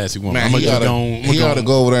the way. a classy woman. Man, he ought to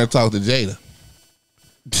go over there and talk to Jada.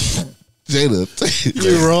 Jada.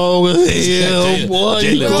 You wrong with hell, boy.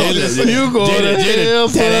 You going to hell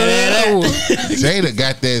for that one. Jada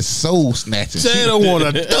got that soul snatching. Jada want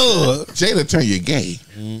a thug. Jada turn you gay.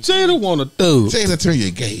 Jada want a thug. Jada turn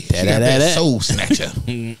you gay. She got that soul snatcher.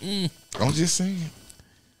 I'm just saying.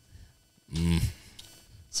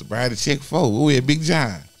 Sobriety check 4. We at Big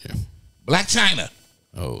John. Yeah. Black China.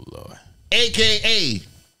 Oh Lord. AKA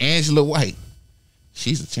Angela White.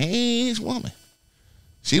 She's a changed woman.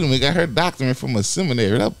 She done got her doctorate from a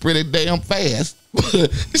seminary. That's pretty damn fast.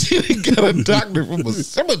 She done got a doctorate from a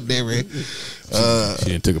seminary. She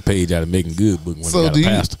done took a page out of Megan Good book when So got a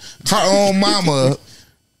pastor. her own mama,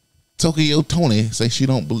 Tokyo Tony, say she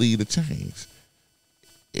don't believe the change.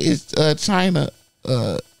 Is China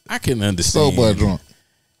I can understand. sober or drunk?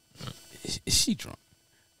 Is she drunk?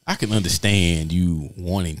 I can understand you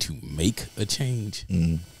wanting to make a change,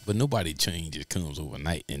 but nobody changes comes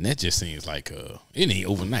overnight, and that just seems like it ain't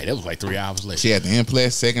overnight. That was like 3 hours later. She had the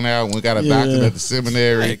implant second hour. We got a doctor at the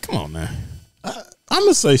seminary. Hey, come on now. I'm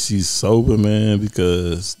gonna say she's sober, man,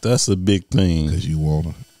 because that's a big thing. Because you want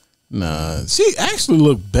her. Nah, she actually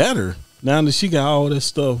looked better now that she got all that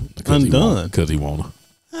stuff undone. Because he want her.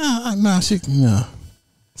 Nah.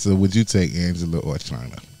 So would you take Angela or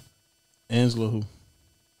China? Angela who?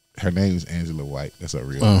 Her name is Angela White. That's her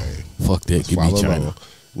real name. Fuck that. Give me Follow China. along.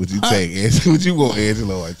 Would you take Angela? Would you want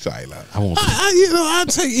Angela or China? I want to. I'd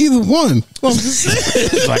take either one. I'm just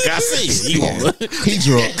saying. Like I said, he want her. He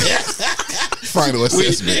drunk. Final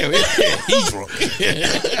assessment. He drunk.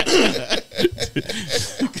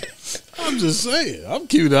 I'm just saying. I'm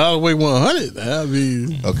keeping it all the way 100. I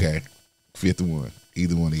mean, Okay. 5th one.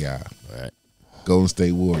 Either one of y'all. All right. Golden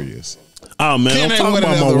State Warriors. oh man, Can don't they talk win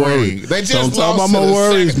about my another worries. ring? They just Don't talk lost about to my the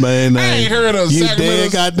worries, man. I ain't heard of you Sacramento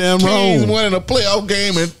dead goddamn Kings wrong. winning a playoff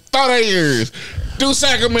game in 30 years. Do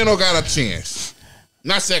Sacramento got a chance?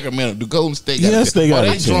 Not Sacramento. Do Golden State got a chance? Yes, they got Are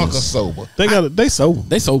a they drunk or chance. sober? They sober. They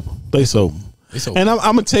sober. They sober. They sober. And I'm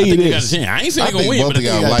gonna tell you They got a this. chance. I ain't saying I they gonna think win, both but of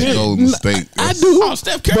y'all they like got a Golden State. I do. Oh,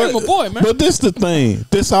 Steph Curry, my boy, man. But this the thing.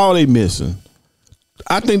 This all they missing.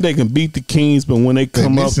 I think they can beat the Kings, but when they They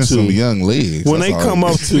come up missing some to young legs. when That's they all come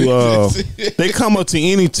up to they come up to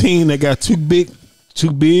any team that got too big,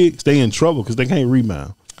 they in trouble because they can't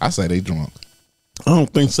rebound. I say they drunk. I don't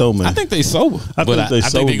think so, man. I think they sober. I think they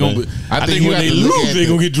sober, gonna. I think when they lose, they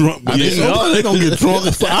gonna get drunk. But they gonna get drunk.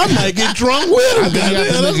 I might get drunk with them. I think you have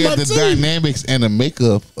to look at the dynamics and the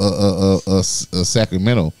makeup of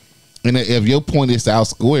Sacramento. And if your point is to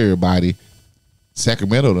outscore everybody,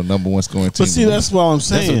 Sacramento the number one scoring team. But see, that's what I'm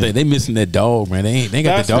saying. That's what they missing that dog, man. They ain't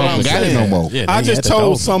got the dog. They don't got it no more. Yeah, I just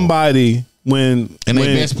told somebody when their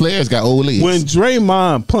best players got old leads. When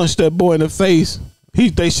Draymond punched that boy in the face,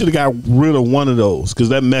 they should have got rid of one of those because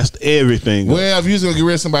that messed everything up. Well, if you was gonna get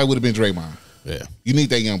rid of somebody, it would have been Draymond. Yeah, you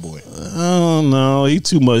need that young boy. Oh no, he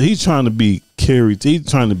too much. He's trying to be carried. He's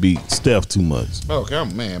trying to be Steph too much. Okay,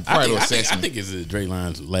 man. I think it's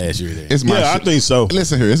Draymond's last year there. It's my show. I think so.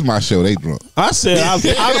 Listen here, it's my show. They drunk. I said I'd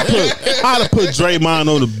have put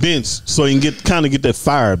Draymond on the bench so he can get that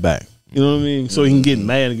fire back. You know what I mean? So he can get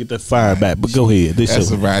mad and get that fire back. But go ahead.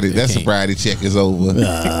 That sobriety check is over.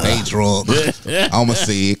 They drunk. I'ma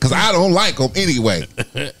say it because I don't like them anyway.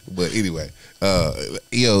 But anyway, let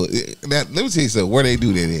me tell you something. Where they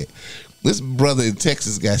do that at? This brother in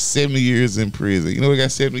Texas got 70 years in prison. You know what he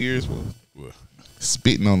got 70 years for? What?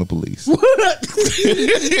 Spitting on the police. What? 7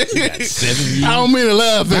 years? I don't mean to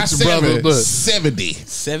laugh at you, brother, but 70.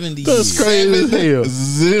 70 That's years. crazy as hell.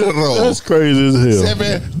 0. That's crazy as hell.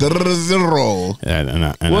 7-0. And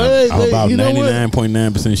I'm about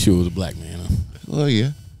 99.9% sure it was a black man. Oh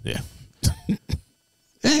yeah. Yeah.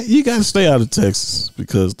 You gotta stay out of Texas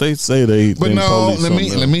because they say they. But no, I'm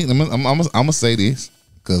gonna say this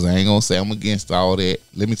because I ain't gonna say I'm against all that.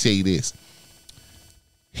 Let me tell you this.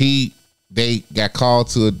 They got called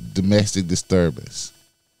to a domestic disturbance.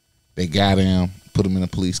 They got him, put him in a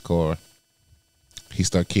police car. He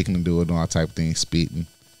started kicking the door, doing all type of things, spitting.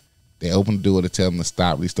 They opened the door to tell him to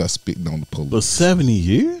stop. He started spitting on the police. But 70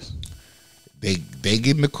 years? They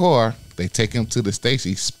get in the car. They take him to the station.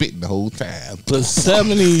 He's spitting the whole time. For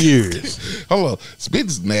 70 years. Hold on.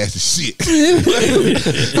 Spitting's nasty shit. But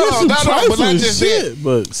not just shit, that.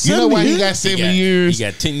 But you know why he got 70 years? He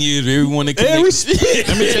got 10 years for everyone that Let me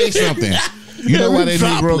tell you something. You know why that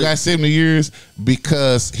Negro got 70 years?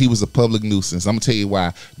 Because he was a public nuisance. I'm gonna tell you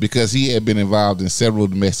why. Because he had been involved in several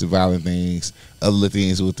domestic violence things, other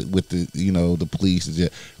things with the the police.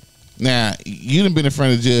 Now you done been in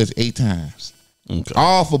front of the judge 8 times. Okay.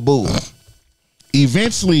 All for bull.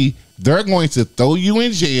 Eventually, they're going to throw you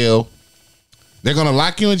in jail. They're going to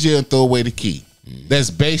lock you in jail and throw away the key. That's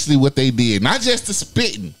basically what they did. Not just the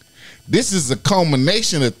spitting. This is a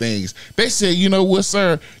culmination of things. They said, you know what,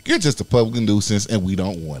 sir? You're just a public nuisance, and we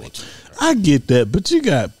don't want it. I get that, but you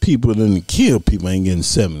got people that kill people ain't getting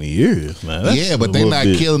 70 years, man. That's but they not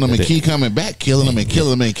killing them and keep coming back, killing them and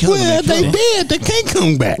killing them and killing them. Well, they dead. They can't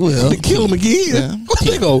come back. Well, they kill them again. Yeah. What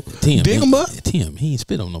they go? Dig them up? Tim, he ain't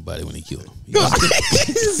spit on nobody when he killed him.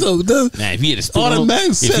 So now, if he had to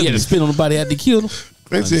spit on nobody after he killed him,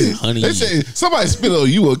 that's it. Honey, they say somebody spit on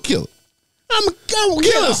you or kill him. I'm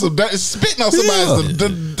killing some spitting on somebody. That's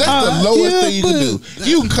the lowest thing you can do.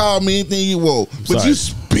 You can call me anything you want, but you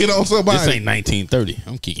spit on somebody. This ain't 1930.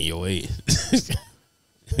 I'm kicking your ass.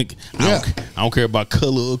 I don't care about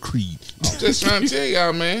color or creed. I'm just trying to tell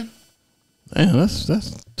y'all, man. Man, that's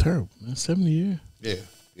terrible. Man. 70 years.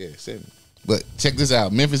 Yeah, 70. But check this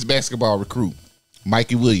out: Memphis basketball recruit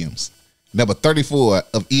Mikey Williams, number 34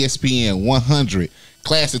 of ESPN 100,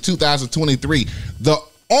 class of 2023. The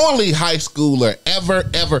only high schooler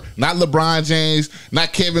ever, not LeBron James,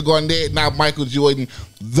 not Kevin Garnett, not Michael Jordan,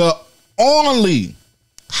 the only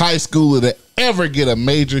high schooler to ever get a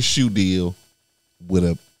major shoe deal with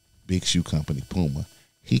a big shoe company, Puma.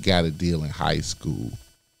 He got a deal in high school.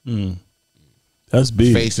 That's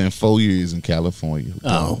big. Facing 4 years in California.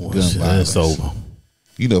 That's over.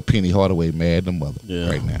 You know, Penny Hardaway mad the mother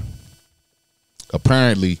right now.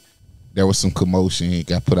 Apparently, there was some commotion. He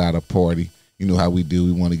got put out of a party. You know how we do.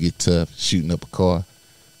 We want to get tough, shooting up a car.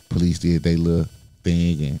 Police did their little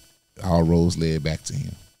thing, and all roads led back to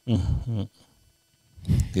him. Mm-hmm.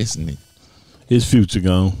 This nigga. His future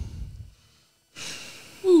gone.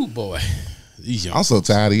 Ooh, boy. I'm so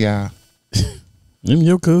tired of y'all. Them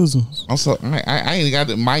your cousins. I ain't got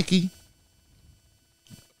the Mikey.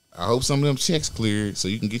 I hope some of them checks cleared so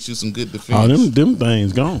you can get you some good defense. Oh, them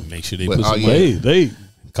things gone. Make sure they put some money. They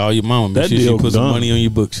call your mama. Make sure she put some money on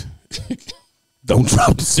your books. Don't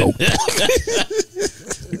drop the soap.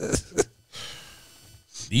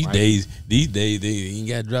 These days, they ain't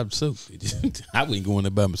got to drop the soap. I wouldn't go in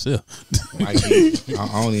there by myself. Mikey,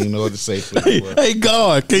 I don't even know what to say for you. Hey,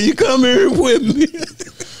 God, can you come here with me?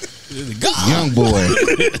 God. Young boy.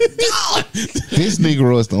 This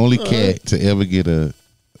Negro is the only cat to ever get a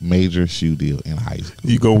major shoe deal in high school.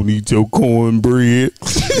 You gonna eat your cornbread.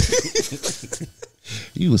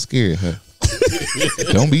 You was scared, huh?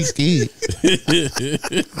 Don't be scared,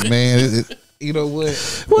 man. You know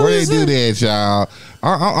what? Where they do that, y'all?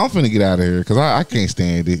 I'm finna get out of here because I can't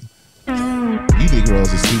stand it. You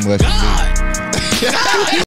Negroes is too much for me.